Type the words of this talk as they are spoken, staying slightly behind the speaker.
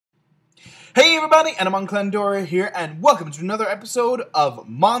Hey everybody, and I'm Unclendora here, and welcome to another episode of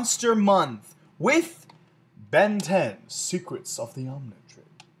Monster Month with Ben 10, Secrets of the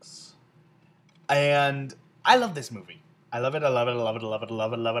Omnitrix. And I love this movie. I love it, I love it, I love it, I love it, I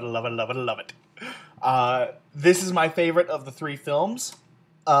love it, I love it, I love it, I love it, I love it. This is my favorite of the three films.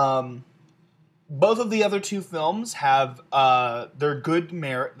 Both of the other two films have their good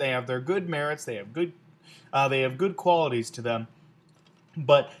merit. They have their good merits. They have good qualities to them.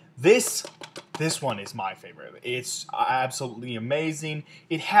 But this one is my favorite. It's absolutely amazing.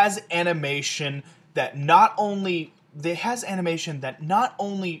 It has animation that not only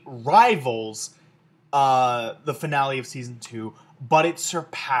rivals the finale of season 2, but it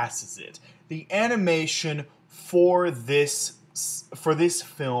surpasses it. The animation for this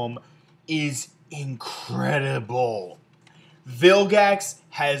film is incredible. Vilgax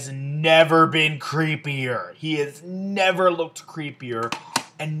has never been creepier. He has never looked creepier.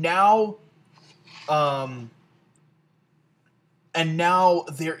 And now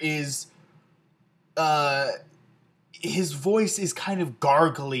there is, his voice is kind of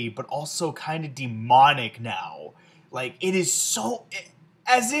gargly, but also kind of demonic now. Like, it is so,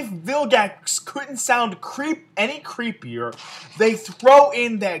 as if Vilgax couldn't sound any creepier. They throw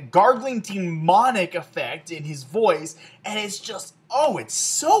in that gargling demonic effect in his voice, and it's just, oh, it's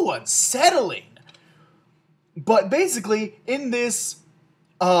so unsettling. But basically, in this,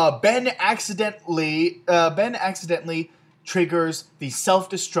 Ben accidentally triggers the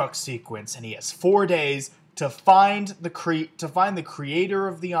self-destruct sequence, and he has 4 days to find the creator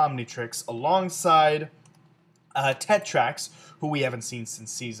of the Omnitrix abiliside Tetrax, who we haven't seen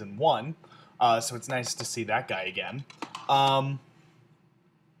since season 1. So it's nice to see that guy again. But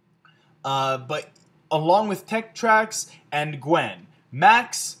along with Tetrax and Gwen,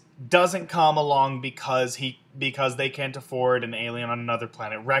 Max doesn't come along because they can't afford an alien on another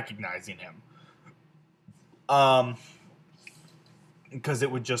planet recognizing him. Because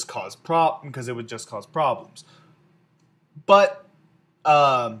it would just cause problems. But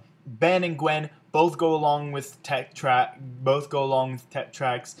Ben and Gwen both go along with Tetrax,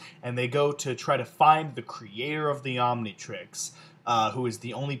 and they go to try to find the creator of the Omnitrix, who is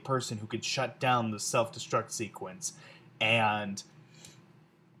the only person who could shut down the self-destruct sequence. And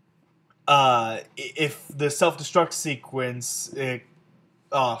if the self-destruct sequence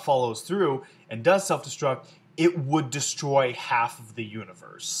follows through and does self-destruct, it would destroy half of the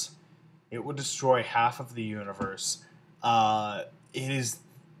universe. It is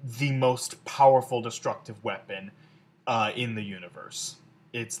the most powerful destructive weapon in the universe.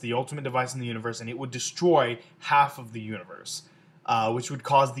 It's the ultimate device in the universe, and it would destroy half of the universe, which would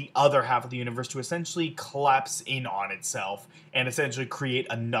cause the other half of the universe to essentially collapse in on itself and essentially create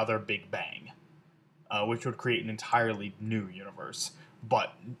another Big Bang, which would create an entirely new universe.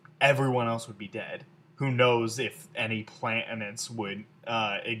 But everyone else would be dead. Who knows if any planets would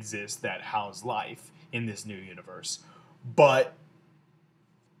exist that house life in this new universe. But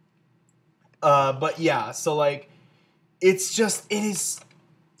yeah, so like, it's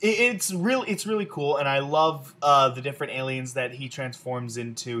really cool, and I love the different aliens that he transforms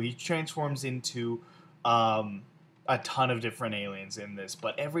into. He transforms into a ton of different aliens in this,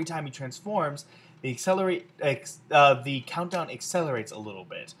 but every time he transforms, the countdown accelerates a little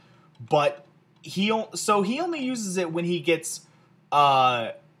bit. But he only uses it when he gets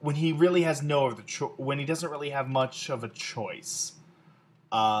when he really has when he doesn't really have much of a choice.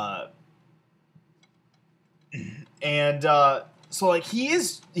 So like, he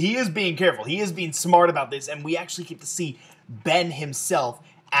is being careful. He is being smart about this, and we actually get to see Ben himself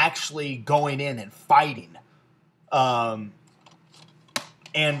actually going in and fighting. And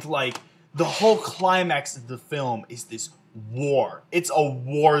like, the whole climax of the film is this war. It's a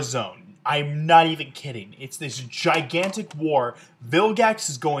war zone. I'm not even kidding. It's this gigantic war. Vilgax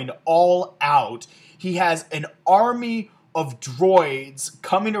is going all out. He has an army of droids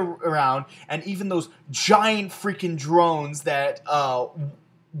coming around, and even those giant freaking drones that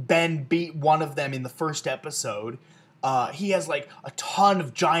Ben beat one of them in the first episode. He has like a ton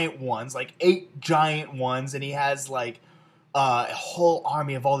of giant ones, like 8 giant ones, and he has like a whole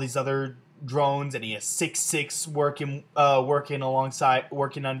army of all these other drones, and he has 6-6 working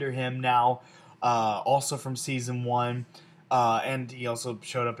under him now, also from season 1, and he also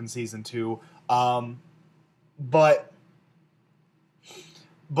showed up in season 2.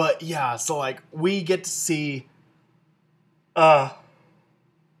 But yeah, so like, we get to see all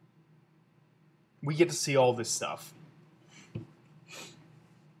this stuff.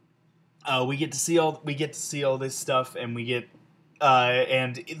 We get to see all this stuff, and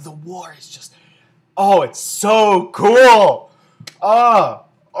and the war is just, oh, it's so cool.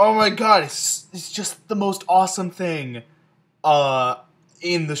 Oh my god, it's just the most awesome thing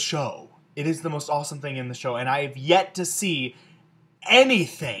in the show. It is the most awesome thing in the show, and I have yet to see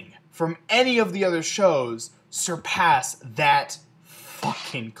anything from any of the other shows surpass that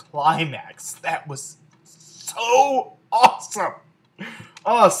fucking climax. That was so awesome.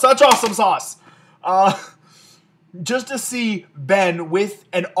 Oh, such awesome sauce. Just to see Ben with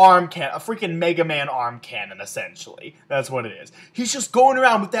an arm cannon, a freaking Mega Man arm cannon, essentially. That's what it is. He's just going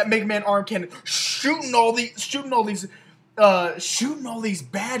around with that Mega Man arm cannon, shooting all these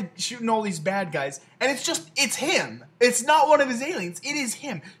bad guys, and it's him. It's not one of his aliens. It is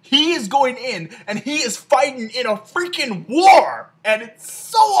him. He is going in, and he is fighting in a freaking war, and it's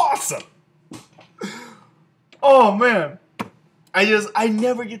so awesome. Oh man. I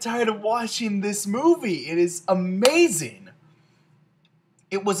never get tired of watching this movie. It is amazing.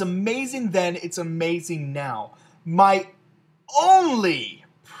 It was amazing then, it's amazing now. My only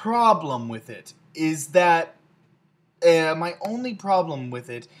problem with it is that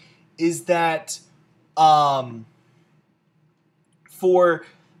for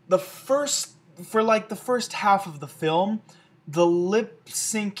the first half of the film, the lip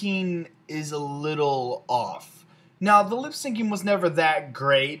syncing is a little off. Now, the lip syncing was never that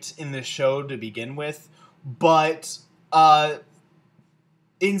great in the show to begin with, but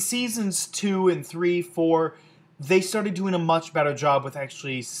in seasons 2 and 3, 4, they started doing a much better job with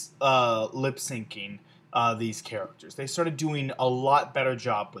actually lip syncing these characters. They started doing a lot better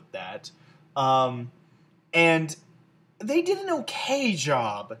job with that. And they did an okay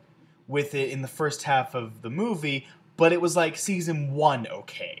job with it in the first half of the movie, but it was like season 1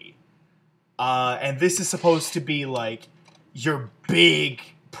 okay. And this is supposed to be like your big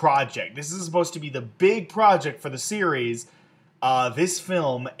project. This is supposed to be the big project for the series, this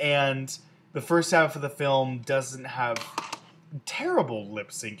film, and the first half of the film doesn't have terrible lip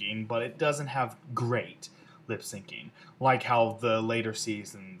syncing, but it doesn't have great lip syncing, like how the later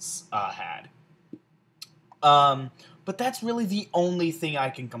seasons had. But that's really the only thing I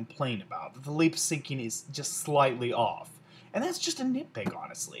can complain about. The lip syncing is just slightly off. And that's just a nitpick,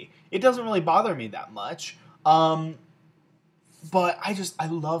 honestly. It doesn't really bother me that much. But I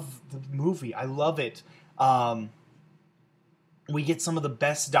love the movie. I love it. We get some of the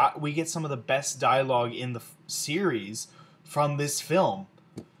best dialogue in the series from this film.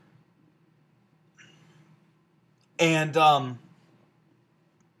 And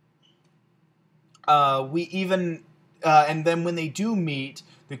we even and then when they do meet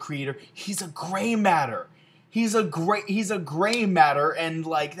the creator, he's a gray matter. He's a gray matter, and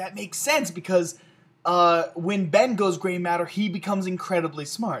like that makes sense because when Ben goes gray matter, he becomes incredibly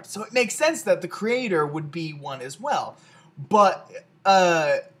smart. So it makes sense that the creator would be one as well. But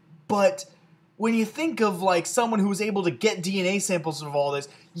when you think of like someone who was able to get DNA samples of all this,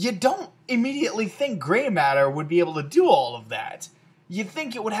 you don't immediately think gray matter would be able to do all of that. You'd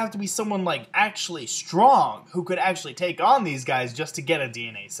think it would have to be someone like actually strong who could actually take on these guys just to get a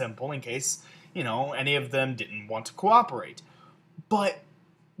DNA sample in case, you know, any of them didn't want to cooperate. But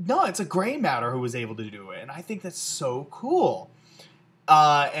no, it's a gray matter who was able to do it, and I think that's so cool.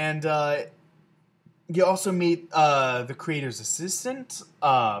 You also meet the creator's assistant,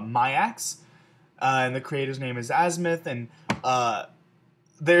 Myax, and the creator's name is Azimuth, and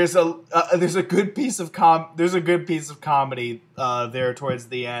there's a good piece of comedy there towards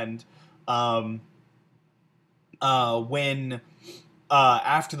the end when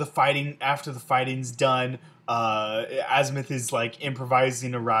after the fighting's done, Azimuth is like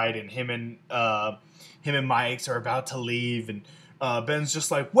improvising a ride, and him and Myax are about to leave, and Ben's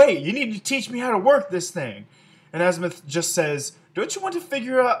just like, wait, you need to teach me how to work this thing. And Azimuth just says, don't you want to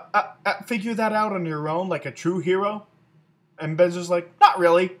figure that out on your own like a true hero? And Ben's just like, not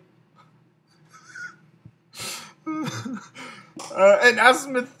really. And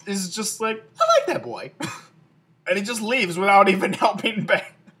Azimuth is just like, I like that boy. And he just leaves without even helping Ben.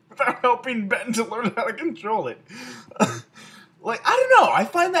 Without helping Ben to learn how to control it. Like, I don't know. I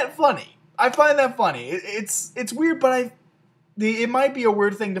find that funny. It's weird, but it might be a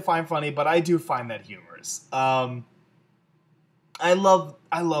weird thing to find funny, but I do find that humorous. I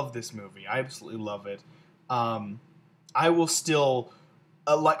love this movie. I absolutely love it. I will still,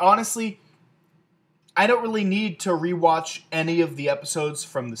 honestly, I don't really need to rewatch any of the episodes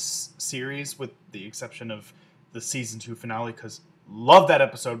from the series, with the exception of the season 2 finale, because love that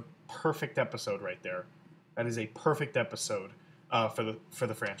episode. Perfect episode right there. That is a perfect episode for the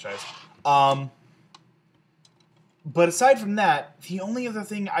franchise. But aside from that, the only other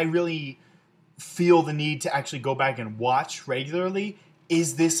thing I really feel the need to actually go back and watch regularly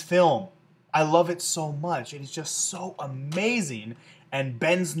is this film. I love it so much. It is just so amazing. and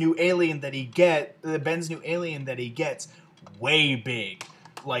Ben's new alien that he gets, way big,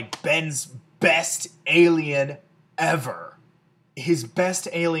 like Ben's best alien ever, his best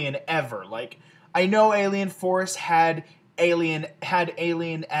alien ever. Like, I know Alien Force had Alien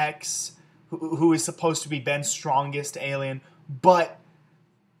X, who is supposed to be Ben's strongest alien, but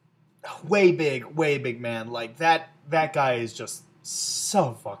way big, man. Like, that guy is just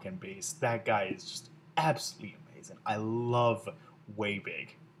so fucking beast. That guy is just absolutely amazing. I love Way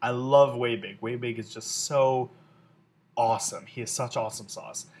Big. I love Way Big. Way Big is just so awesome. He is such awesome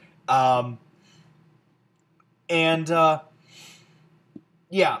sauce.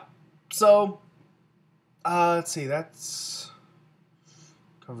 Yeah. So, let's see. That's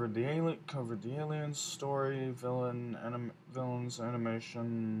covered the alien story, villains,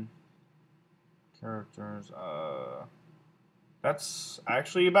 animation, characters. That's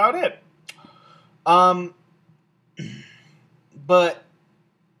actually about it. But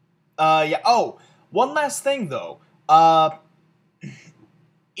yeah. Oh, one last thing though.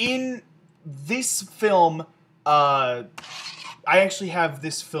 In this film, I actually have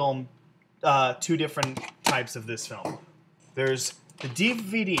this film, two different types of this film. There's the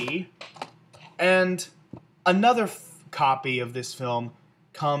DVD, and another copy of this film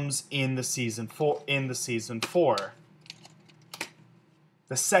comes in the season 4.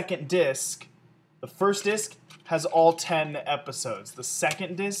 The second disc, the first disc has all 10 episodes. The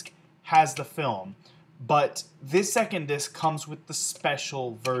second disc has the film, but this second disc comes with the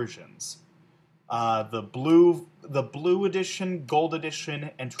special versions. The blue edition, gold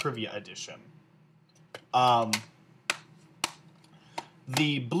edition, and trivia edition.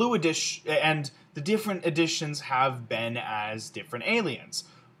 The blue edition and the different editions have Ben as different aliens.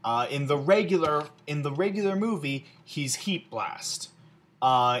 In the regular movie, he's Heat Blast.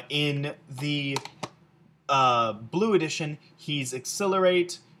 In the blue edition, he's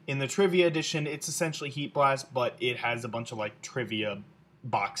Accelerate. In the trivia edition, it's essentially Heat Blast, but it has a bunch of like trivia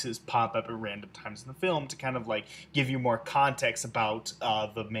boxes pop up at random times in the film to kind of like give you more context about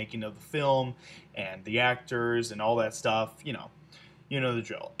the making of the film and the actors and all that stuff. You know the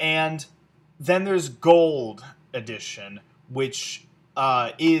drill. And then there's Gold Edition, which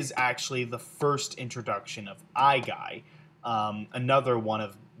is actually the first introduction of iGuy, another one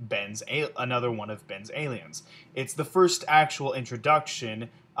of Ben's aliens. It's the first actual introduction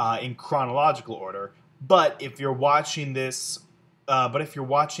in chronological order. But if you're watching this,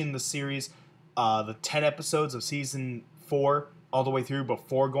 the series, the 10 episodes of season 4 all the way through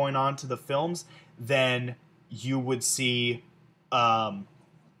before going on to the films, then you would see iGuy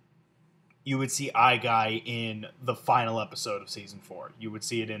in the final episode of season 4. You would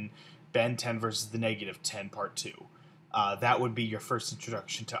see it in Ben 10 versus the Negative 10 Part 2. That would be your first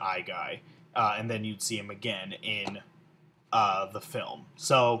introduction to iGuy, and then you'd see him again in the film.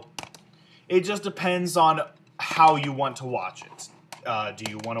 So it just depends on how you want to watch it.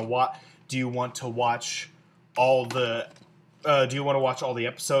 Do you want to watch all the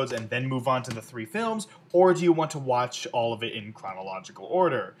episodes and then move on to the 3 films, or do you want to watch all of it in chronological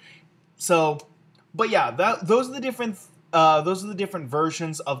order? So, but yeah, those are the different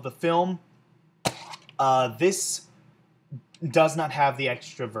versions of the film. This does not have the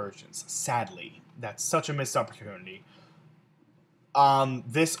extra versions, sadly. That's such a missed opportunity.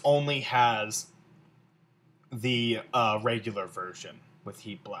 This only has the regular version with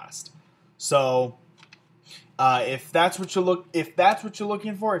Heat Blast. So, if that's what you're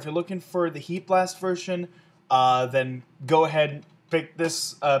looking for, if you're looking for the Heat Blast version, then go ahead and pick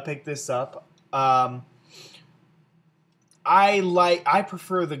this up. I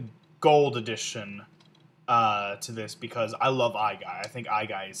prefer the Gold Edition to this because I love iGuy. I think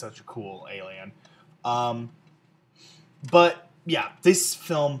iGuy is such a cool alien. But yeah, this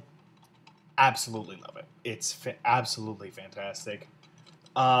film, absolutely love it. It's absolutely fantastic.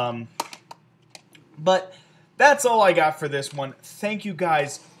 But that's all I got for this one. Thank you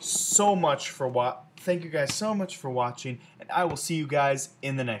guys so much for watching, and I will see you guys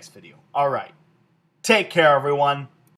in the next video. All right, take care, everyone.